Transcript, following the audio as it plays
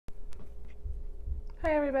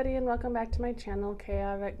Hi everybody and welcome back to my channel,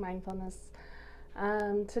 Chaotic Mindfulness.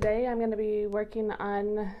 Today I'm going to be working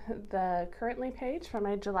on the currently page for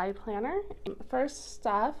my July planner. First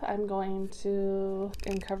off, I'm going to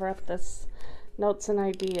cover up this notes and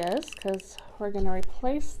ideas because we're going to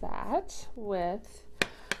replace that with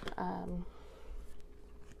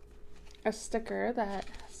a sticker that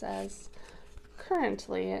says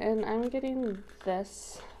currently, and I'm getting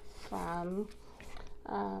this from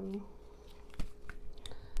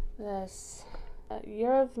this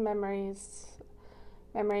Year of Memories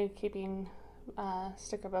memory keeping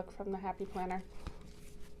sticker book from the Happy Planner.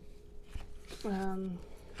 So I'm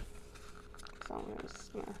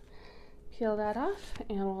just gonna peel that off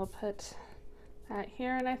and we'll put that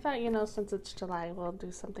here. And I thought, you know, since it's July, we'll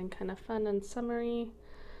do something kind of fun and summery.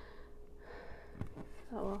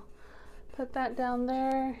 So we'll put that down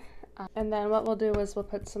there. And then what we'll do is we'll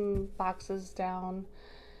put some boxes down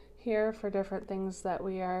here for different things that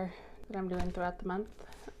I'm doing throughout the month.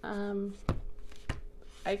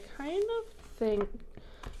 I kind of think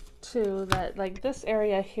too that like this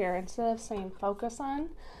area here, instead of saying focus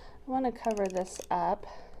on, I want to cover this up.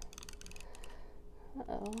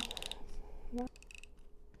 For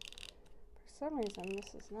some reason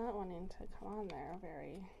this is not wanting to come on there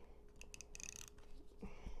very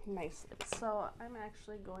nicely. So I'm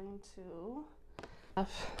actually going to have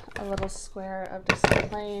a little square of just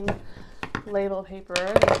plain label paper.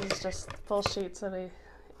 This is just full sheets of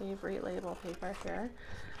Avery label paper here.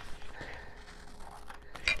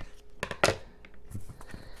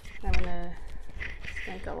 I'm going to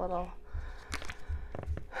make a little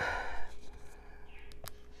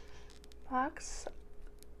box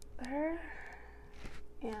there,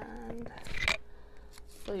 and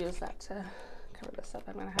we'll use that to cover this up.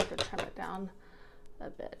 I'm going to have to trim it down a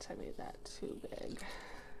bit. I made that too big.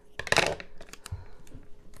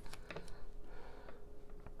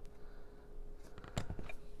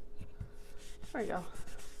 There we go.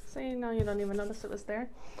 See, now you don't even notice it was there.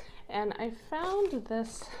 And I found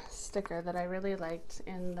this sticker that I really liked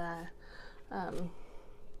in the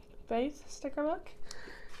Faith sticker book.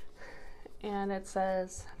 And it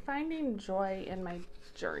says, "Finding joy in my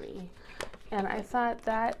journey." And I thought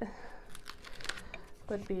that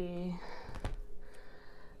would be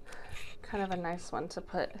kind of a nice one to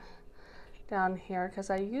put down here, because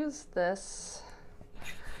I use this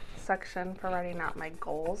section for writing out my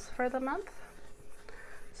goals for the month.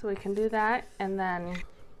 So we can do that, and then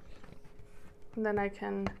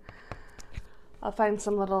I'll find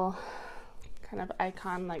some little kind of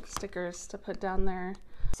icon like stickers to put down there.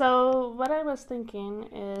 So what I was thinking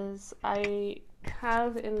is, I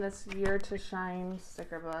have in this Year to Shine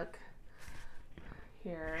sticker book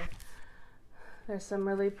here, there's some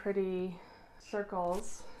really pretty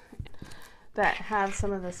circles that have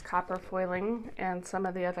some of this copper foiling and some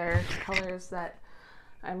of the other colors that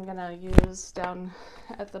I'm gonna use down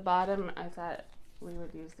at the bottom. I thought we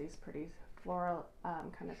would use these pretty floral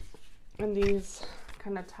and these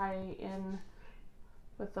kind of tie in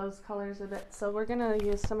with those colors a bit. So we're gonna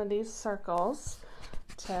use some of these circles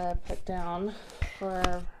to put down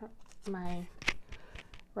for my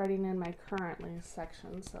writing in my currently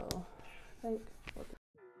section. So I think we'll do.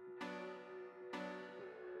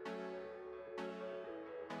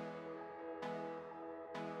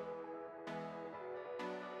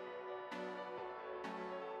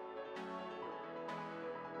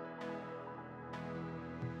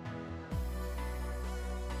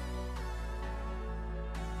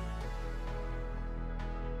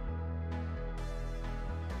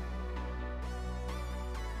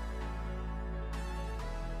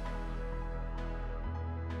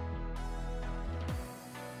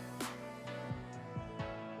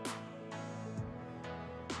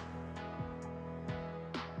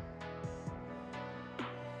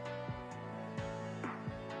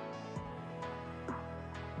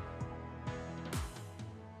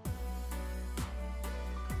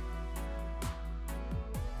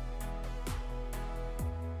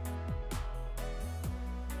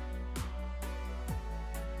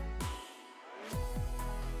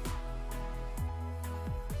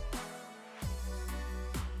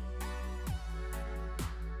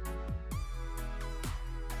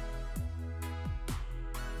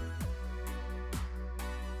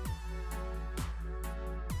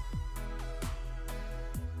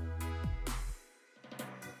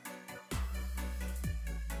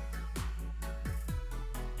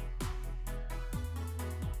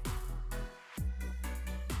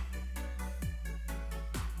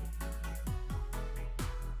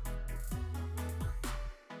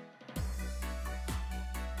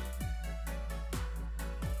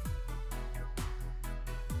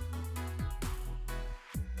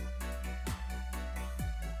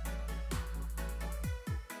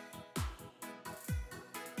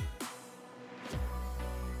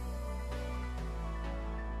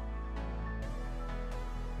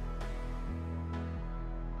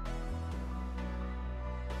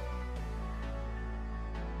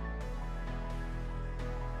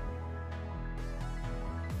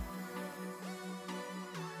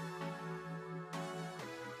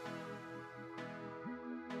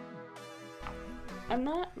 I'm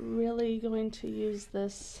not really going to use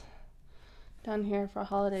this down here for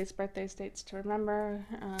holidays, birthdays, dates to remember.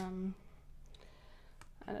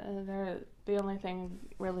 The only thing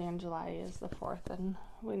really in July is the 4th, and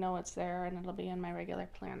we know it's there, and it'll be in my regular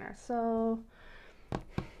planner. So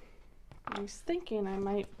I was thinking I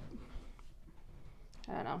might,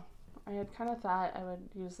 I don't know, I had kind of thought I would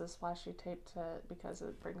use this washi tape because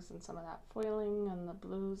it brings in some of that foiling and the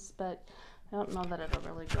blues, but I don't know that it'll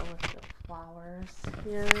really go with the flowers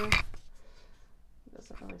here. It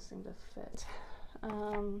doesn't really seem to fit.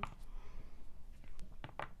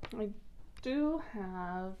 I do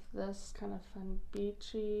have this kind of fun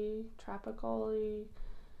beachy, tropical-y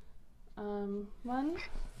one.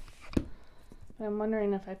 But I'm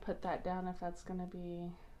wondering if I put that down, if that's going to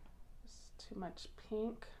be just too much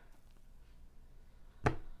pink.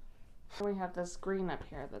 We have this green up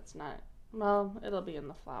here that's not, well, it'll be in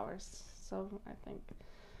the flowers. So I think,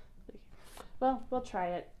 well, we'll try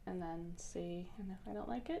it and then see. And if I don't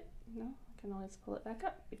like it, you know, I can always pull it back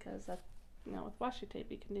up, because that, you know, with washi tape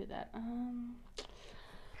you can do that. I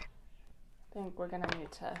think we're gonna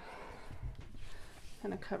need to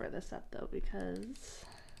kind of cover this up though, because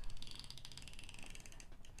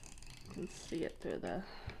you can see it through the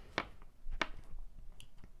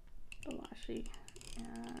washi,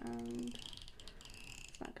 and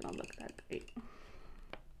it's not gonna look that great.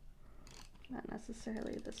 Not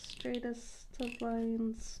necessarily the straightest of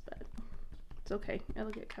lines, but it's okay. It'll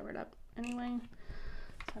get covered up anyway,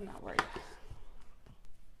 so I'm not worried.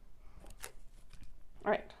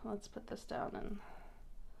 All right, let's put this down and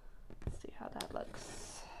see how that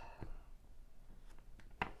looks.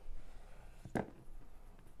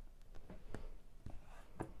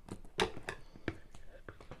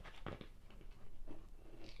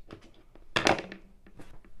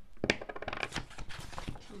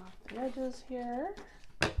 Come off the edges here.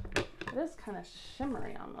 It is kind of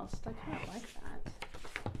shimmery almost. I kind of like that.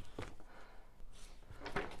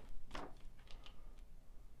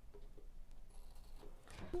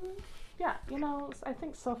 Yeah, you know, I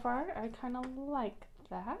think so far I kind of like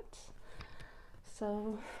that.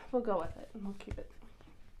 So we'll go with it and we'll keep it.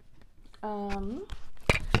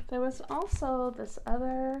 There was also this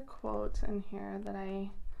other quote in here that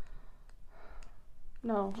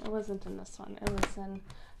no, it wasn't in this one. It was in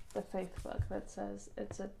the Faith book that says,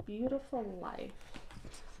 "It's a beautiful life."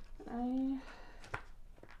 And I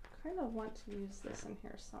kind of want to use this in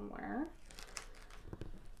here somewhere.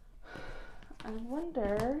 I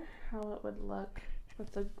wonder how it would look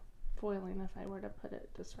with the foiling if I were to put it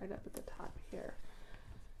just right up at the top here.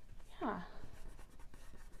 Yeah,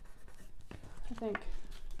 I think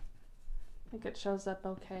it shows up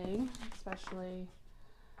okay, especially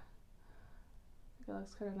I think it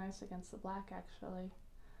looks kind of nice against the black actually.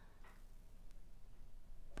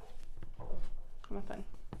 Nothing.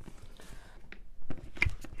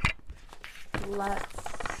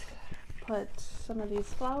 Let's put some of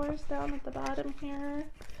these flowers down at the bottom here.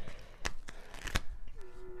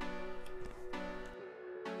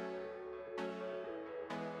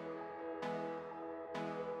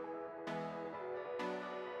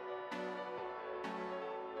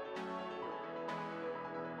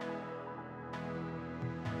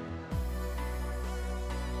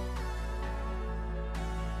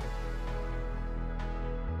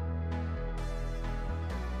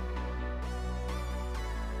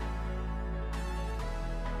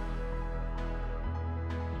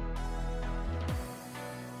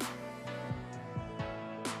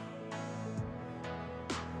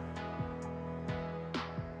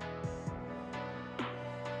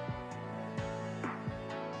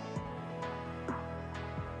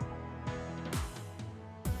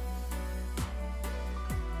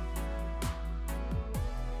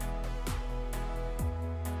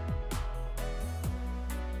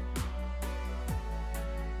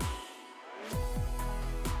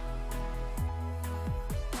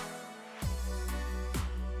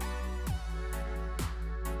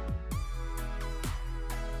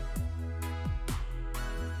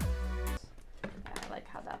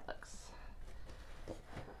 How that looks.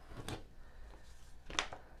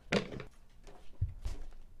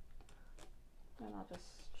 And I'll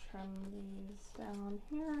just trim these down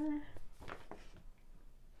here.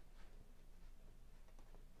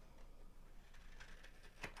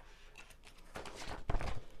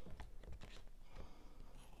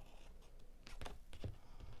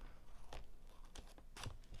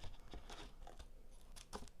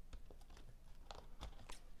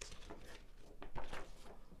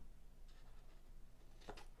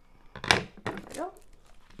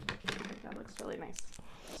 That looks really nice.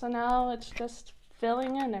 So now it's just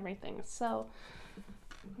filling in everything. So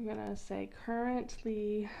I'm gonna say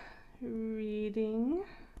currently reading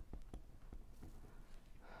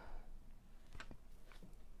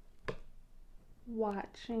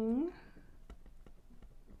watching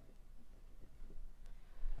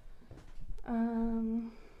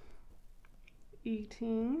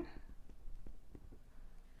eating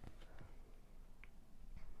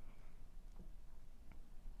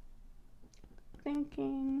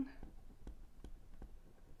thinking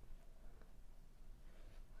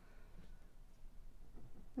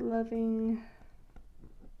loving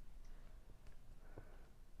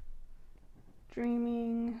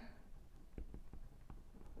dreaming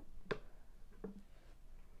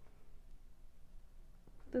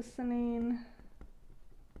listening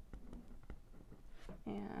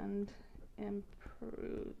and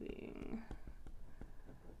improving.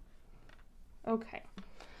 Okay,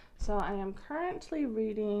 so I am currently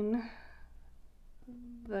reading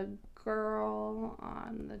The Girl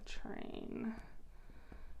on the Train,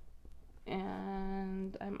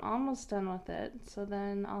 and I'm almost done with it, so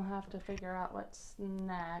then I'll have to figure out what's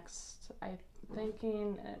next. I'm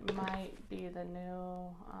thinking it might be the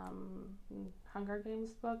new Hunger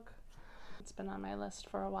Games book. It's been on my list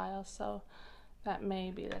for a while, so that may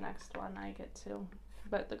be the next one I get to.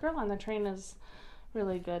 But The Girl on the Train is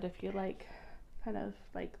really good if you like kind of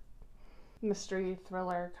like mystery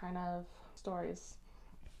thriller kind of stories.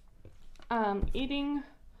 Eating,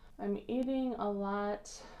 I'm eating a lot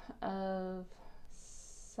of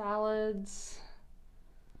salads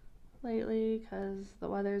lately because the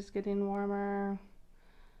weather's getting warmer,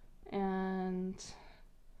 and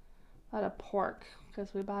a lot of pork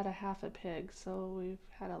because we bought a half a pig, so we've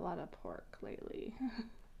had a lot of pork lately,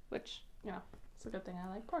 which, you know, it's a good thing. I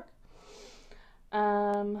like pork.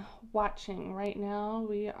 Watching right now,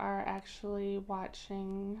 we are actually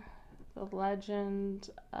watching The Legend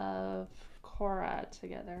of Korra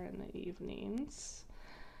together in the evenings.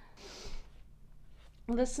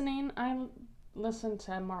 Listening, I listen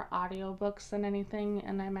to more audiobooks than anything,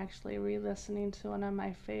 and I'm actually re-listening to one of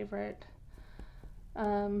my favorite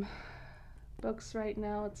books right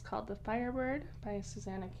now. It's called The Firebird by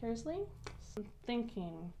Susanna Kearsley. So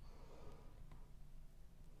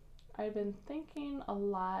I've been thinking a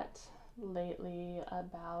lot lately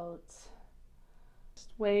about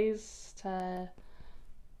ways to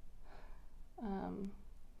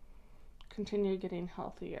continue getting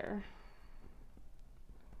healthier.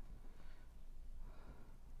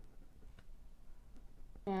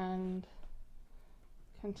 And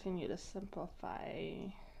continue to simplify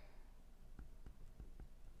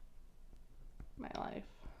my life,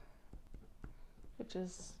 which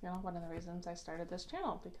is, you know, one of the reasons I started this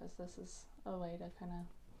channel, because this is a way to kind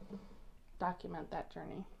of document that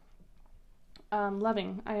journey.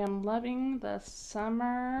 Loving. I am loving the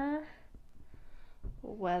summer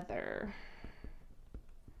weather.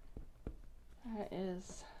 That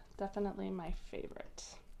is definitely my favorite.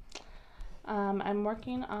 I'm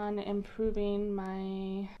working on improving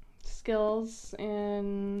my skills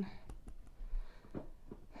in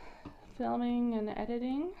filming and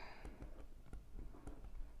editing.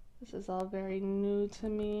 This is all very new to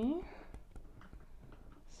me,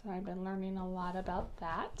 so I've been learning a lot about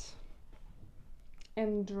that.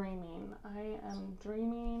 And dreaming. I am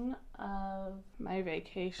dreaming of my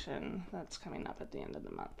vacation that's coming up at the end of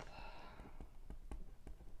the month.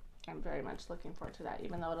 I'm very much looking forward to that,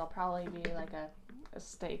 even though it'll probably be like a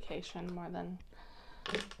staycation more than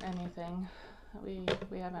anything. We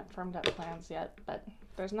haven't firmed up plans yet, but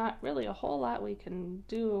there's not really a whole lot we can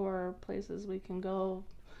do or places we can go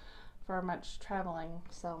for much traveling,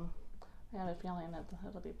 so I have a feeling that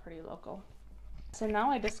it'll be pretty local. So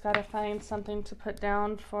now I just gotta find something to put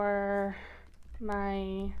down for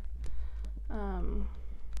my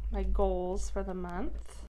my goals for the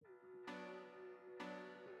month.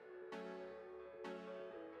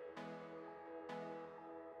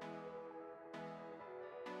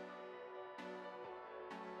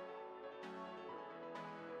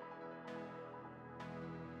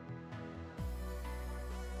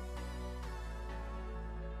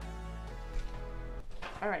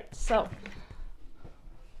 All right, so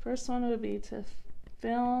first one would be to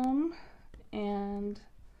film and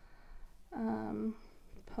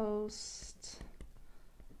post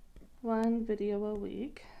one video a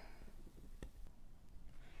week.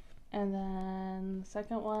 And then the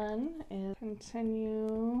second one is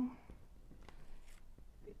continue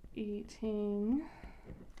eating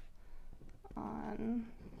on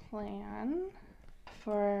plan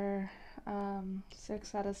for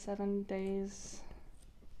 6 out of 7 days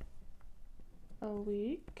a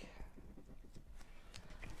week,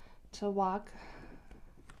 to walk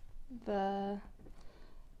the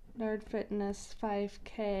Backyard Fitness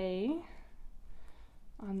 5K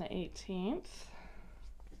on the 18th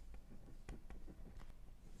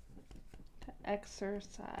to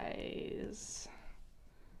exercise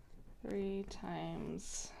 3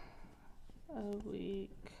 times a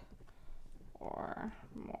week or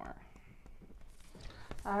more.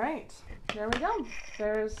 All right, there we go.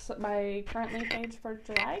 There's my currently page for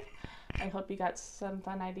July. I hope you got some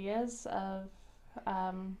fun ideas of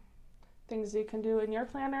things you can do in your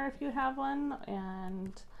planner if you have one,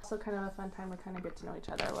 and also kind of a fun time to kind of get to know each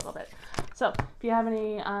other a little bit. So if you have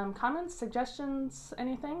any comments, suggestions,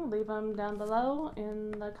 anything, leave them down below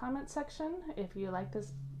in the comment section. If you like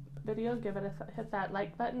this video, give it hit that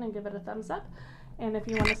like button and give it a thumbs up. And if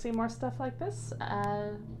you want to see more stuff like this,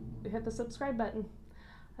 hit the subscribe button.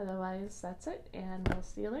 Otherwise, that's it, and we'll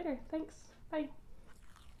see you later. Thanks. Bye.